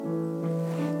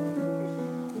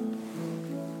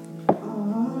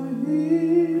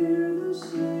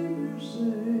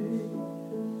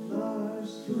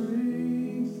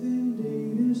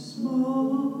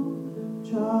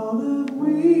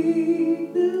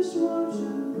watch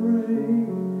and pray,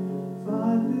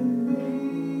 find in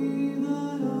me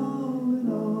thine all in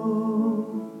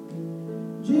all.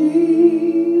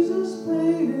 Jesus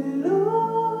paid it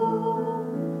all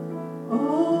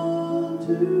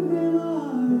to him I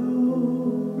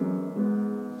owe.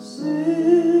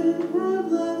 Sin had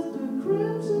left a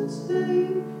crimson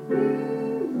stain, he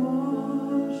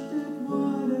washed it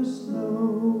white as snow.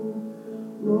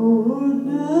 Lord,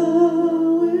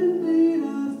 now indeed I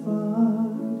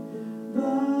find thy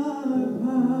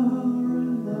power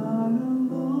and thine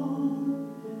alone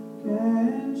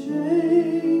can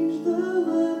change the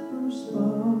leper's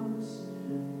spots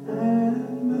and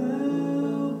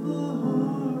melt the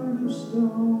heart of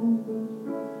stone.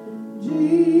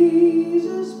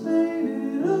 Jesus paid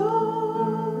it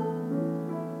all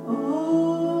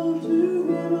to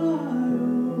him I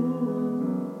owe.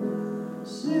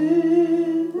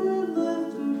 Sin had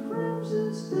left a crimson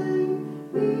stain,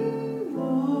 he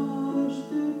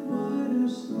washed it white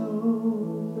as snow.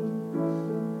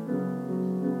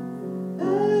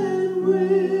 And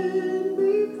when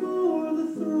before the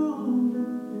throne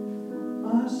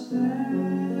I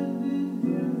stand in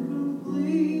him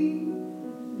complete,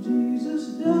 Jesus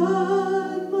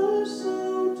died my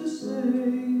soul to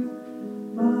save,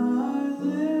 my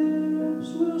lips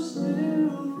will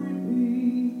still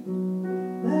repeat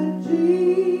that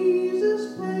Jesus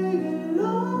paid it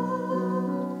all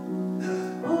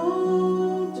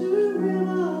to him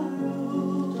I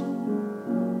owe.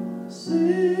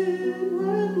 Sin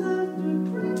had left a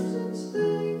crimson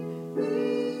stain, he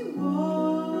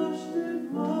washed it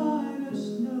white as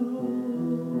snow.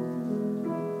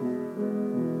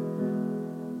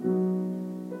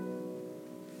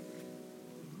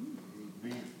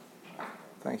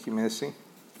 Thank you, Missy.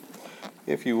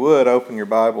 If you would, open your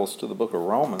Bibles to the book of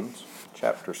Romans,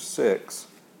 chapter 6.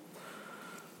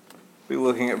 We'll be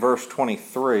looking at verse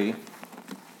 23.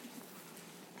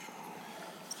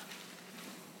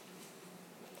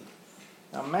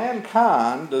 Now,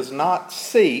 mankind does not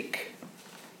seek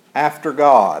after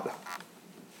God.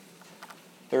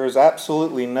 There is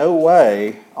absolutely no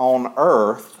way on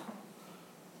earth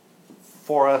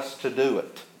for us to do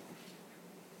it.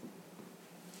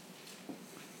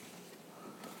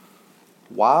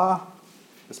 Why?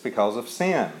 It's because of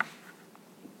sin.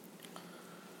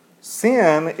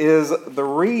 Sin is the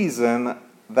reason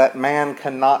that man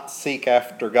cannot seek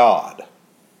after God.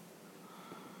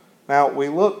 Now, we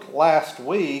looked last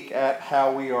week at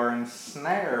how we are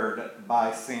ensnared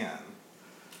by sin.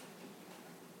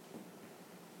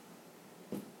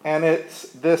 And it's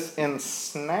this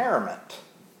ensnarement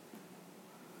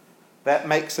that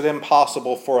makes it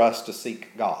impossible for us to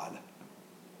seek God.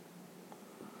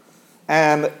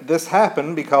 And this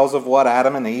happened because of what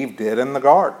Adam and Eve did in the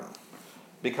garden.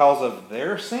 Because of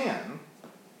their sin,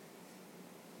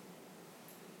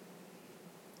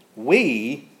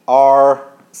 we are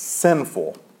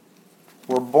sinful.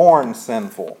 We're born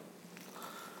sinful.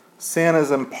 Sin is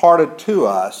imparted to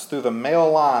us through the male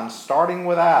line, starting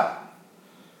with Adam.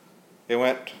 It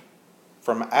went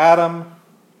from Adam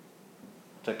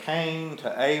to Cain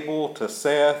to Abel to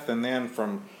Seth, and then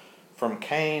from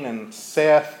Cain and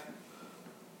Seth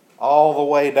all the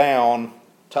way down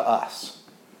to us.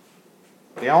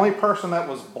 The only person that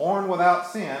was born without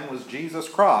sin was Jesus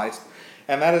Christ,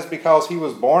 and that is because he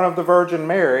was born of the Virgin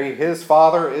Mary. His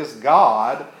Father is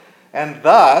God, and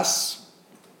thus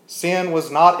sin was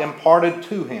not imparted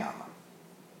to him.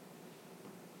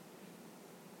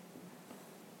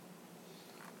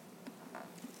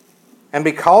 And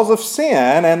because of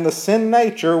sin and the sin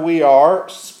nature, we are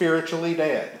spiritually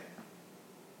dead.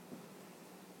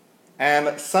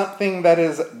 And something that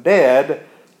is dead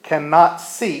cannot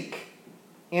seek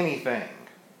anything.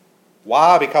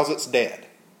 Why? Because it's dead.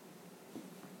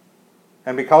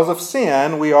 And because of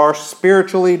sin, we are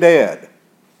spiritually dead.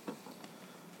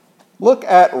 Look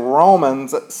at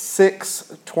Romans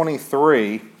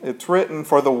 6:23. It's written,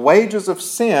 "For the wages of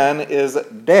sin is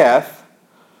death,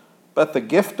 but the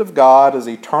gift of God is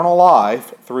eternal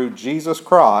life through Jesus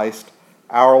Christ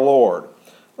our Lord."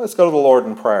 Let's go to the Lord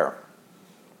in prayer.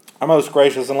 Our most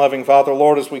gracious and loving Father,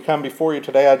 Lord, as we come before you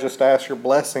today, I just ask your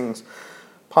blessings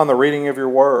upon the reading of your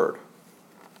word.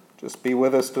 Just be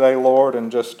with us today, Lord,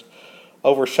 and just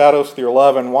overshadow us with your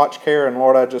love and watch care. And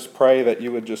Lord, I just pray that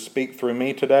you would just speak through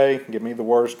me today, give me the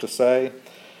words to say,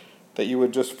 that you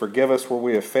would just forgive us where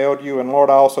we have failed you. And Lord,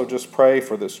 I also just pray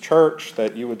for this church,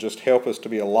 that you would just help us to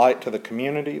be a light to the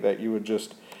community, that you would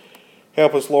just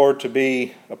help us, Lord, to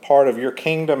be a part of your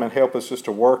kingdom and help us just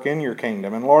to work in your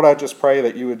kingdom. And Lord, I just pray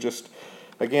that you would just,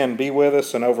 again, be with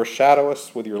us and overshadow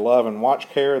us with your love and watch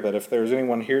care, that if there's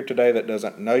anyone here today that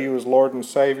doesn't know you as Lord and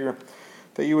Savior,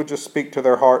 that you would just speak to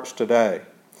their hearts today.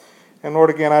 And Lord,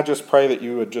 again, I just pray that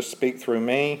you would just speak through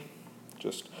me.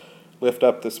 Just lift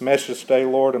up this message today,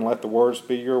 Lord, and let the words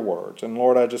be your words. And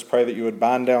Lord, I just pray that you would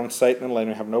bind down Satan and let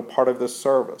him have no part of this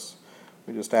service.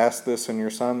 We just ask this in your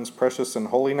Son's precious and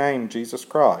holy name, Jesus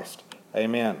Christ.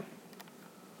 Amen.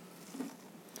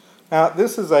 Now,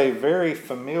 this is a very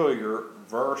familiar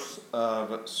verse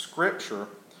of Scripture,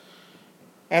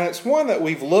 and it's one that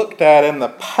we've looked at in the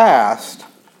past.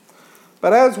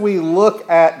 But as we look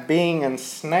at being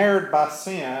ensnared by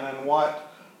sin and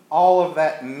what all of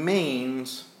that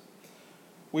means,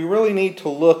 we really need to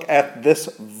look at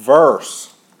this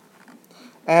verse.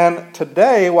 And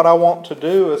today what I want to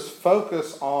do is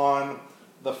focus on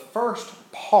the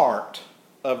first part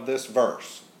of this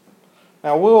verse.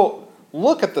 Now we'll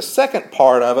look at the second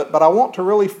part of it, but I want to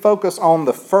really focus on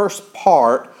the first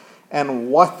part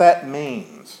and what that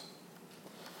means.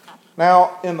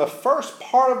 Now, in the first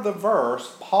part of the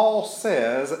verse, Paul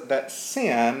says that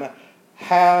sin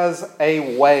has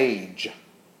a wage.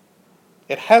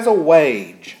 It has a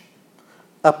wage,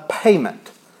 a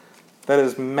payment that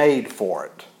is made for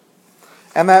it.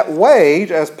 And that wage,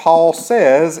 as Paul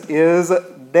says, is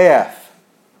death.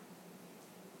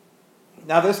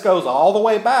 Now, this goes all the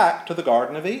way back to the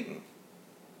Garden of Eden.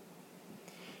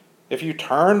 If you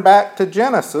turn back to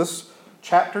Genesis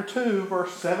chapter 2,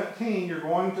 verse 17, you're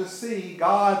going to see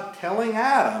God telling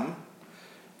Adam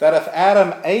that if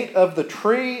Adam ate of the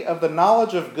tree of the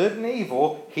knowledge of good and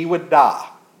evil, he would die.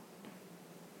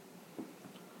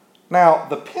 Now,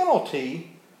 the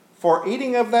penalty for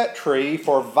eating of that tree,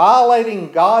 for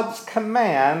violating God's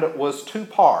command, was two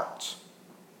parts.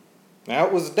 Now,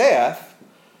 it was death,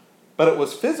 but it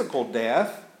was physical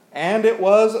death, and it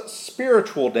was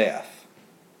spiritual death.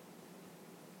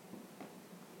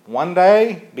 One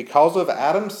day, because of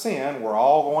Adam's sin, we're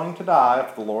all going to die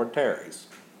if the Lord tarries.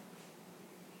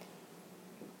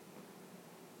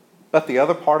 But the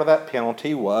other part of that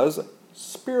penalty was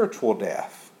spiritual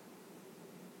death.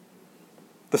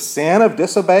 The sin of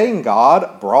disobeying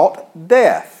God brought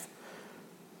death.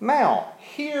 Now,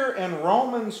 here in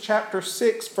Romans chapter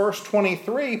 6, verse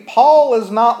 23, Paul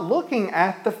is not looking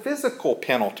at the physical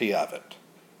penalty of it.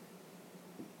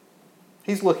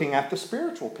 He's looking at the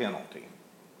spiritual penalty.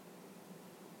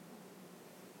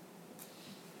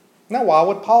 Now, why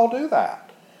would Paul do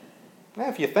that? Now,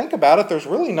 if you think about it, there's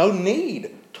really no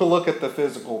need to look at the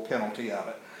physical penalty of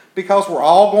it, because we're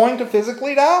all going to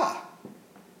physically die.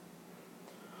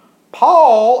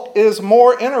 Paul is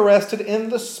more interested in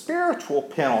the spiritual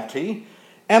penalty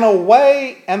and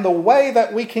the way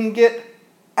that we can get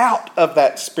out of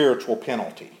that spiritual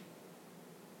penalty.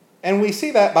 And we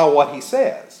see that by what he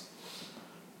says.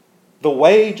 The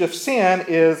wage of sin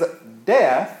is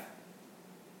death,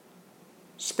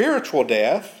 spiritual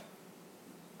death,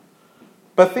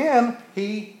 but then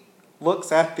he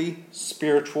looks at the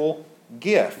spiritual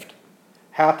gift,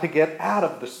 how to get out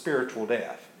of the spiritual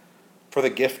death. For the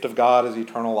gift of God is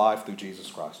eternal life through Jesus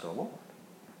Christ our Lord.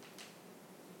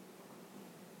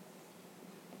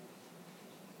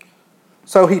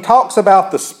 So he talks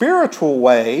about the spiritual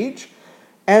wage,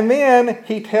 and then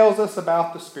he tells us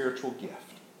about the spiritual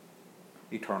gift,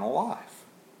 eternal life.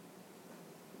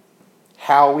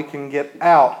 How we can get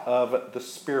out of the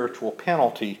spiritual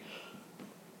penalty,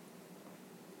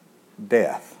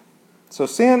 death. So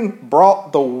sin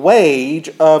brought the wage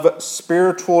of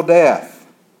spiritual death.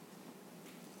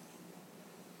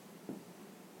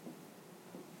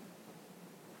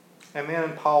 And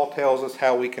then Paul tells us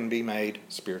how we can be made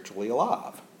spiritually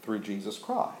alive through Jesus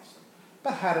Christ.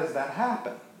 But how does that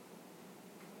happen?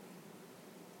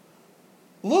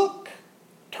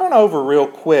 Turn over real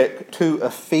quick to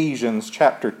Ephesians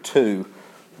chapter 2,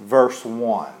 verse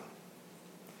 1.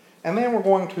 And then we're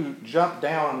going to jump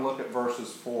down and look at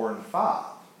verses 4 and 5.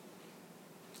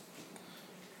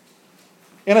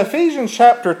 In Ephesians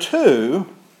chapter 2,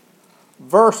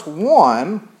 verse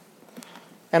 1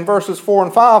 and verses 4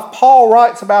 and 5, Paul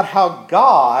writes about how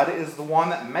God is the one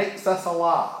that makes us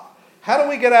alive. How do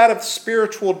we get out of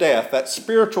spiritual death, that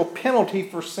spiritual penalty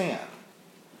for sin?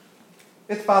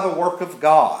 It's by the work of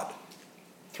God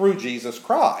through Jesus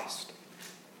Christ.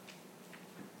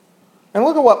 And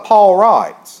look at what Paul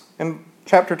writes in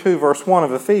chapter 2, verse 1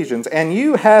 of Ephesians. And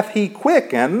you hath he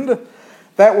quickened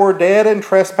that were dead in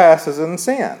trespasses and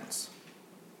sins.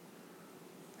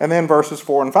 And then verses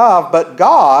 4 and 5. But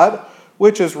God,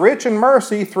 which is rich in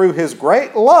mercy through his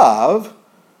great love,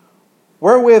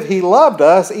 wherewith he loved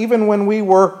us, even when we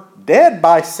were dead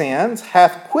by sins,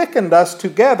 hath quickened us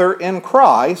together in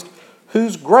Christ,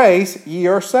 whose grace ye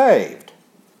are saved.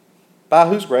 By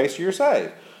whose grace ye are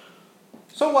saved.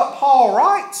 So what Paul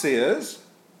writes is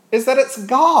is that it's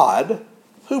God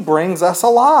who brings us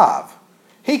alive.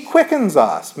 He quickens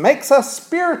us, makes us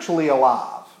spiritually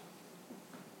alive.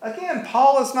 Again,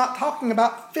 Paul is not talking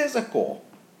about physical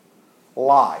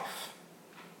life.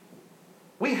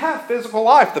 We have physical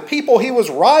life. The people he was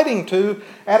writing to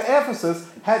at Ephesus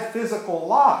had physical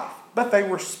life, but they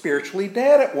were spiritually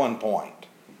dead at one point.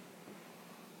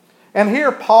 And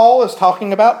here Paul is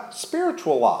talking about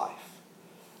spiritual life.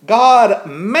 God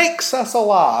makes us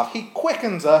alive. He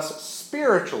quickens us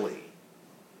spiritually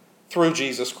through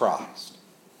Jesus Christ.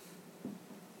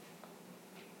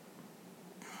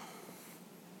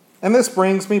 And this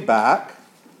brings me back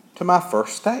to my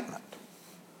first statement.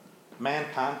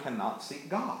 Mankind cannot seek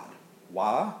God.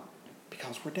 Why?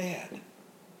 Because we're dead.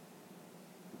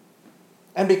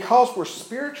 And because we're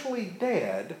spiritually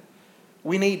dead,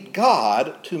 we need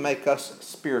God to make us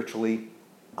spiritually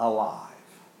alive.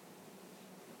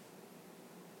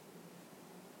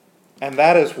 And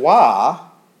that is why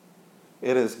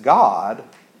it is God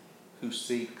who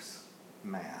seeks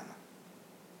man.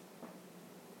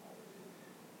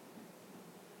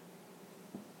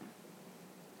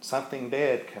 Something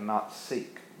dead cannot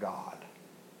seek God.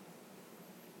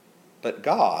 But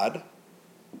God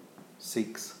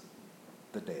seeks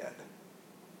the dead,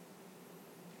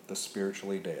 the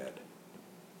spiritually dead.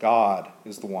 God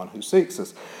is the one who seeks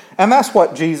us. And that's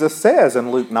what Jesus says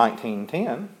in Luke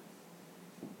 19:10.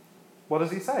 What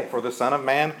does he say? For the Son of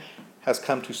Man has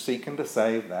come to seek and to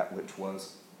save that which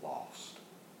was lost.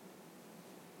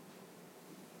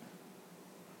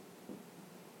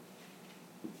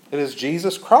 It is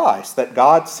Jesus Christ that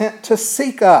God sent to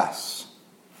seek us.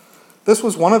 This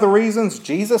was one of the reasons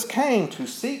Jesus came, to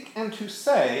seek and to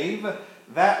save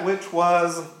that which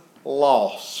was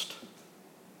lost.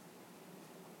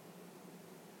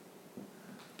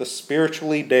 The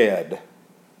spiritually dead.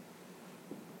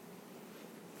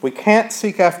 We can't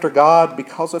seek after God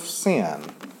because of sin,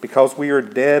 because we are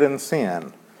dead in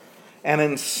sin and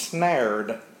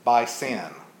ensnared by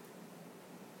sin.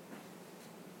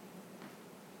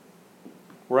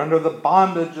 We're under the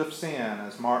bondage of sin,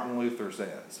 as Martin Luther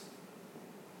says.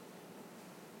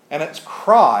 And it's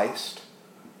Christ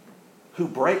who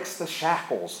breaks the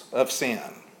shackles of sin.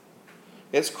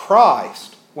 It's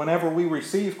Christ, whenever we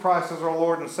receive Christ as our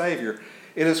Lord and Savior,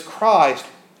 it is Christ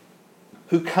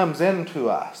who comes into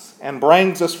us and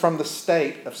brings us from the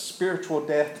state of spiritual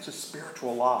death to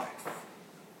spiritual life.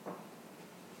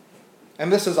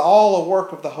 And this is all a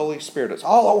work of the Holy Spirit. It's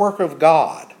all a work of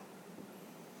God.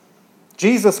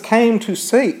 Jesus came to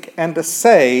seek and to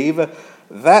save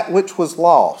that which was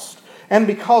lost. And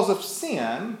because of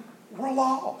sin, we're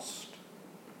lost.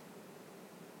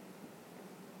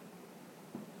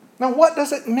 Now, what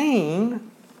does it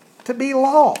mean to be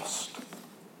lost?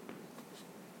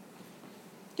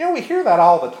 You know, we hear that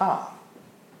all the time.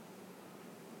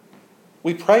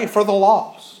 We pray for the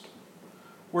lost.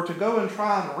 We're to go and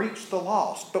try and reach the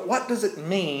lost. But what does it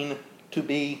mean to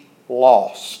be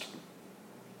lost?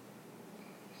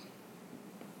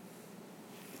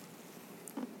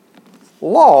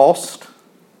 Lost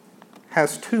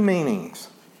has two meanings.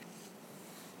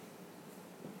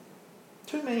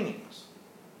 Two meanings.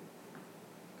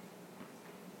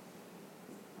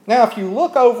 Now, if you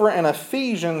look over in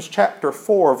Ephesians chapter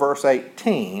 4, verse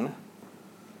 18,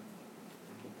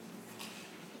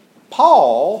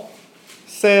 Paul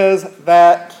says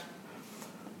that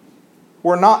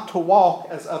we're not to walk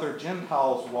as other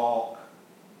Gentiles walk,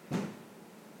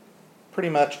 pretty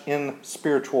much in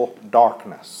spiritual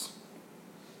darkness,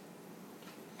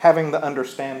 having the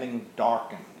understanding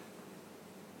darkened.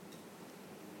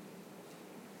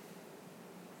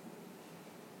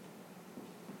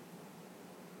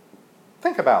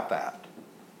 Think about that.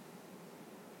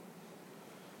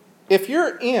 If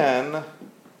you're in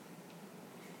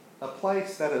a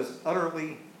place that is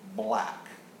utterly black,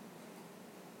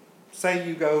 say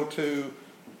you go to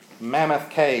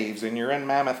Mammoth Caves and you're in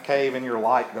Mammoth Cave and your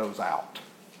light goes out.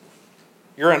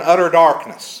 You're in utter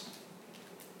darkness.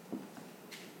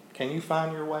 Can you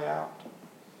find your way out?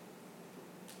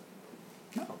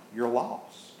 No, you're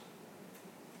lost.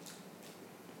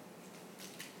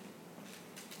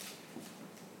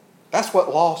 That's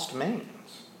what lost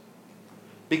means.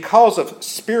 Because of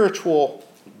spiritual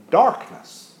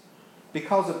darkness,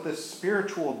 because of this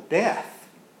spiritual death,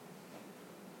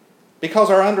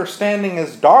 because our understanding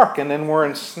is darkened and we're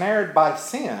ensnared by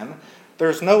sin,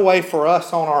 there's no way for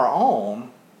us on our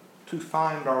own to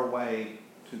find our way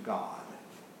to God.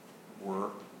 We're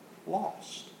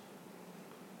lost.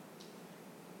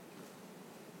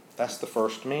 That's the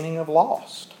first meaning of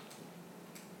lost.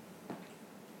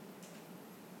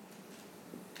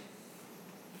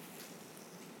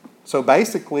 So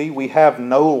basically, we have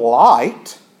no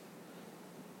light,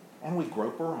 and we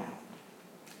grope around,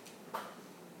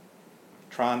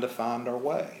 trying to find our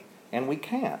way. And we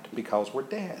can't because we're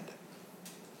dead.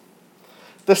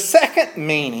 The second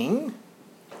meaning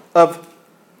of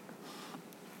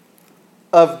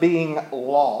being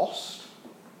lost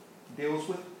deals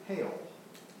with hell.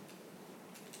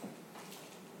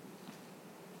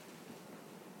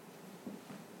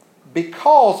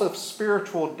 Because of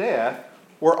spiritual death,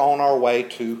 we're on our way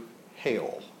to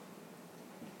hell.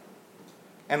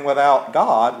 And without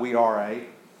God, we are a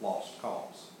lost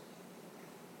cause.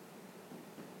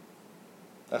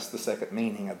 That's the second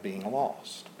meaning of being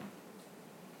lost.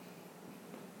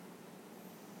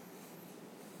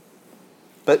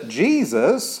 But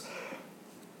Jesus,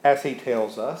 as he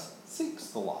tells us, seeks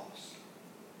the lost.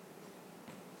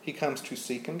 He comes to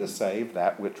seek and to save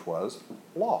that which was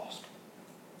lost.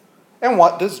 And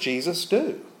what does Jesus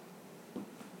do?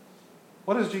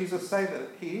 What does Jesus say that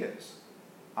he is?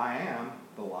 I am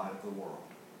the light of the world.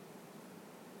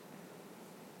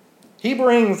 He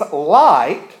brings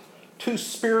light to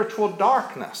spiritual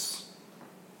darkness.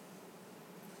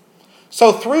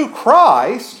 So through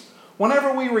Christ,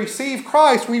 whenever we receive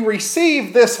Christ, we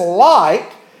receive this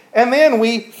light, and then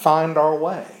we find our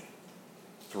way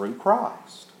through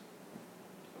Christ.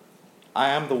 I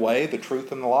am the way, the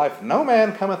truth, and the life. No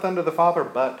man cometh unto the Father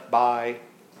but by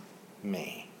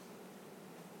me.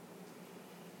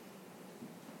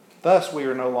 Thus, we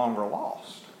are no longer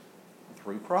lost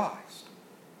through Christ.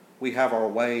 We have our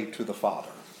way to the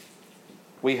Father.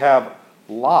 We have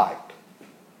light,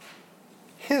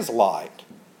 His light,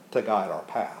 to guide our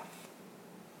path.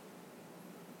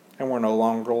 And we're no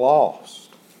longer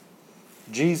lost.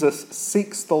 Jesus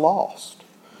seeks the lost,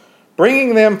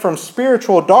 bringing them from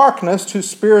spiritual darkness to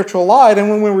spiritual light. And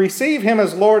when we receive Him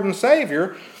as Lord and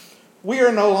Savior, we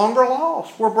are no longer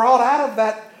lost. We're brought out of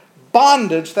that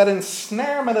bondage, that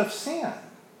ensnarement of sin.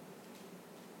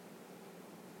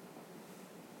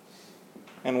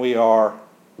 And we are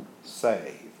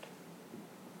saved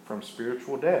from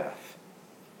spiritual death.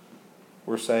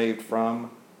 We're saved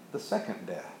from the second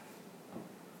death,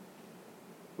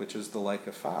 which is the lake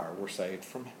of fire. We're saved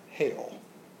from hell.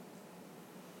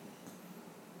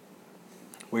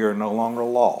 We are no longer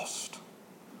lost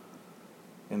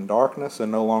in darkness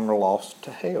and no longer lost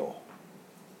to hell.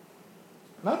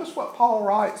 Notice what Paul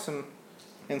writes in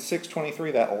 6:23,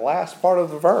 that last part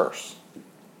of the verse.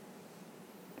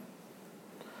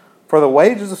 For the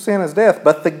wages of sin is death,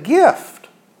 but the gift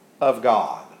of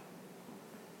God.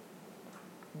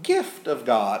 Gift of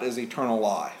God is eternal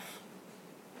life.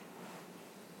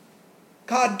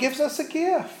 God gives us a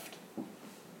gift.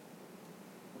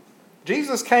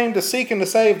 Jesus came to seek and to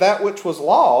save that which was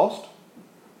lost.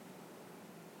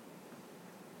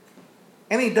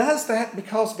 And He does that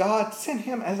because God sent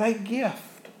Him as a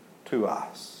gift to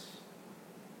us.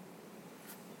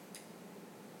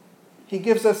 He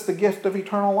gives us the gift of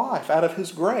eternal life out of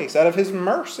His grace, out of His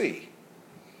mercy.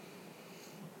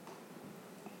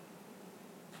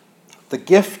 The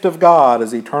gift of God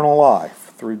is eternal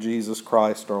life through Jesus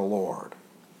Christ our Lord.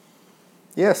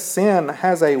 Yes, sin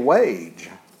has a wage.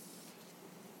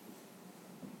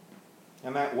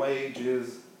 And that wage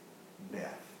is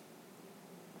death.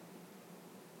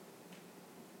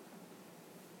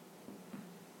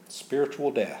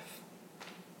 Spiritual death.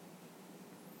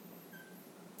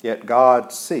 Yet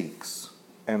God seeks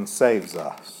and saves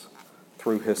us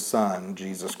through His Son,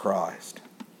 Jesus Christ.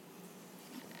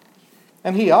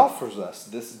 And He offers us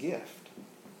this gift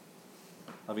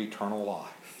of eternal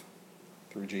life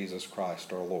through Jesus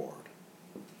Christ our Lord.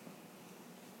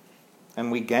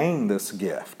 And we gain this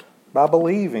gift by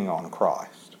believing on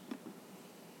Christ.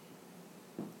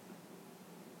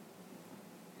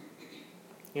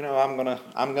 You know, I'm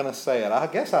gonna say it. I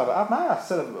guess I might have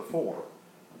said it before.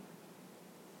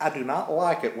 I do not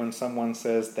like it when someone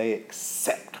says they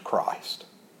accept Christ.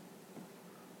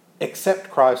 Accept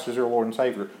Christ as your Lord and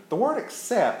Savior. The word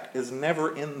accept is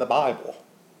never in the Bible.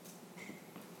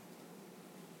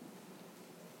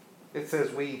 It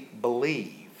says we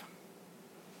believe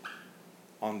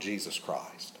on Jesus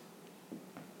Christ.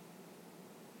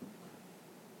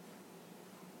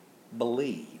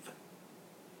 Believe.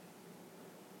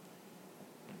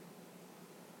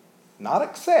 Not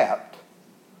accept,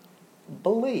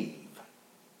 believe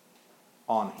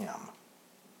on Him.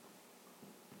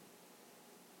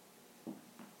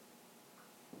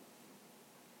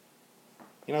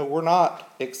 You know, we're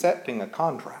not accepting a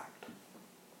contract.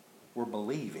 We're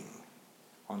believing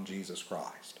on Jesus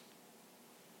Christ.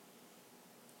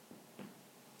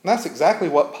 And that's exactly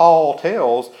what Paul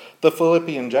tells the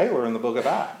Philippian jailer in the book of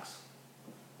Acts.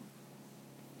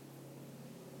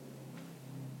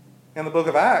 in the book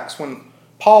of Acts when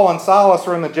Paul and Silas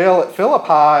are in the jail at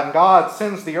Philippi and God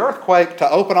sends the earthquake to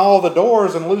open all the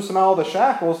doors and loosen all the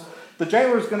shackles. The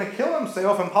jailer's going to kill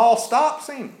himself, and Paul stops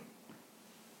him.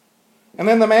 And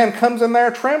then the man comes in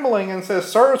there trembling and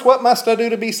says, "Sirs, what must I do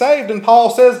to be saved?" And Paul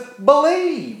says,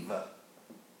 "Believe."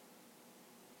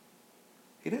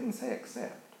 He didn't say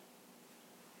accept.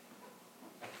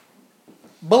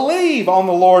 Believe on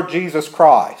the Lord Jesus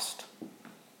Christ,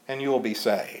 and you will be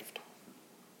saved.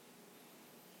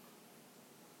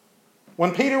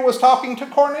 When Peter was talking to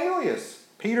Cornelius,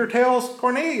 Peter tells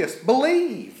Cornelius,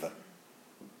 "Believe."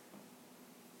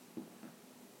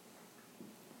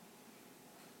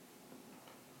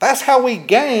 That's how we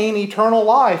gain eternal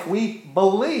life. We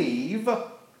believe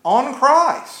on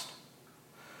Christ.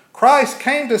 Christ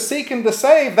came to seek and to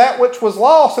save that which was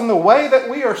lost, and the way that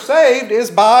we are saved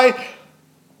is by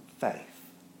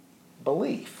faith,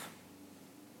 belief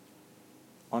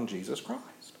on Jesus Christ.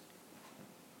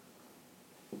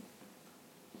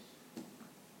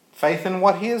 Faith in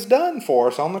what He has done for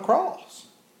us on the cross.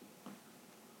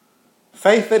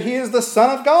 Faith that He is the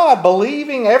Son of God,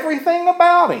 believing everything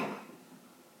about Him.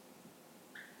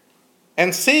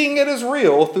 And seeing it as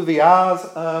real through the eyes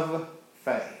of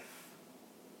faith.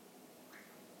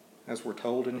 As we're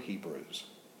told in Hebrews.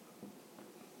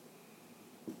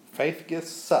 Faith gives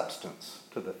substance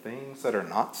to the things that are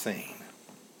not seen.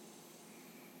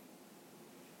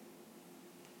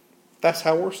 That's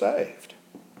how we're saved.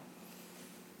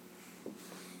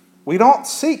 We don't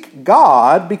seek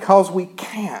God because we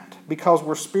can't, because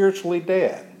we're spiritually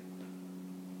dead.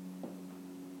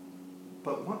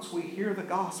 But once we hear the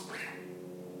gospel,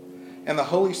 and the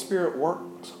Holy Spirit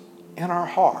works in our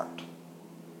heart,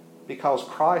 because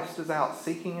Christ is out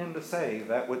seeking and to save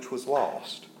that which was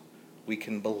lost, we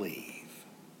can believe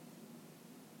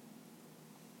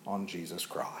on Jesus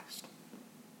Christ.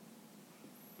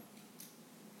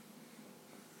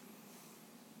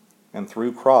 And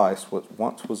through Christ, what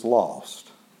once was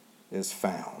lost is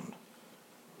found.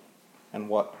 And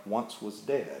what once was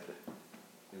dead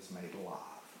is made alive.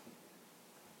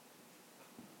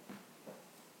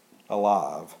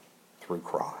 Alive through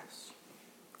Christ.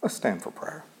 Let's stand for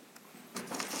prayer.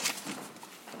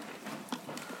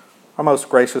 Our most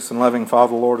gracious and loving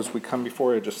Father, Lord, as we come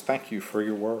before you, just thank you for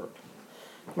your word.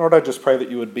 Lord, I just pray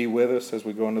that you would be with us as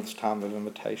we go into this time of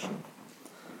invitation.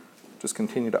 Just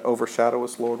continue to overshadow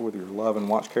us, Lord, with your love and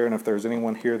watch care. And if there's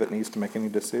anyone here that needs to make any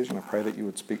decision, I pray that you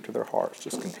would speak to their hearts.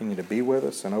 Just continue to be with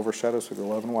us and overshadow us with your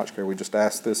love and watch care. We just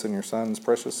ask this in your Son's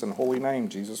precious and holy name,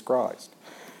 Jesus Christ.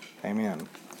 Amen.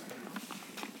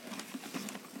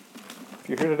 If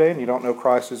you're here today and you don't know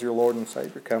Christ as your Lord and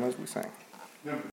Savior, come as we sing.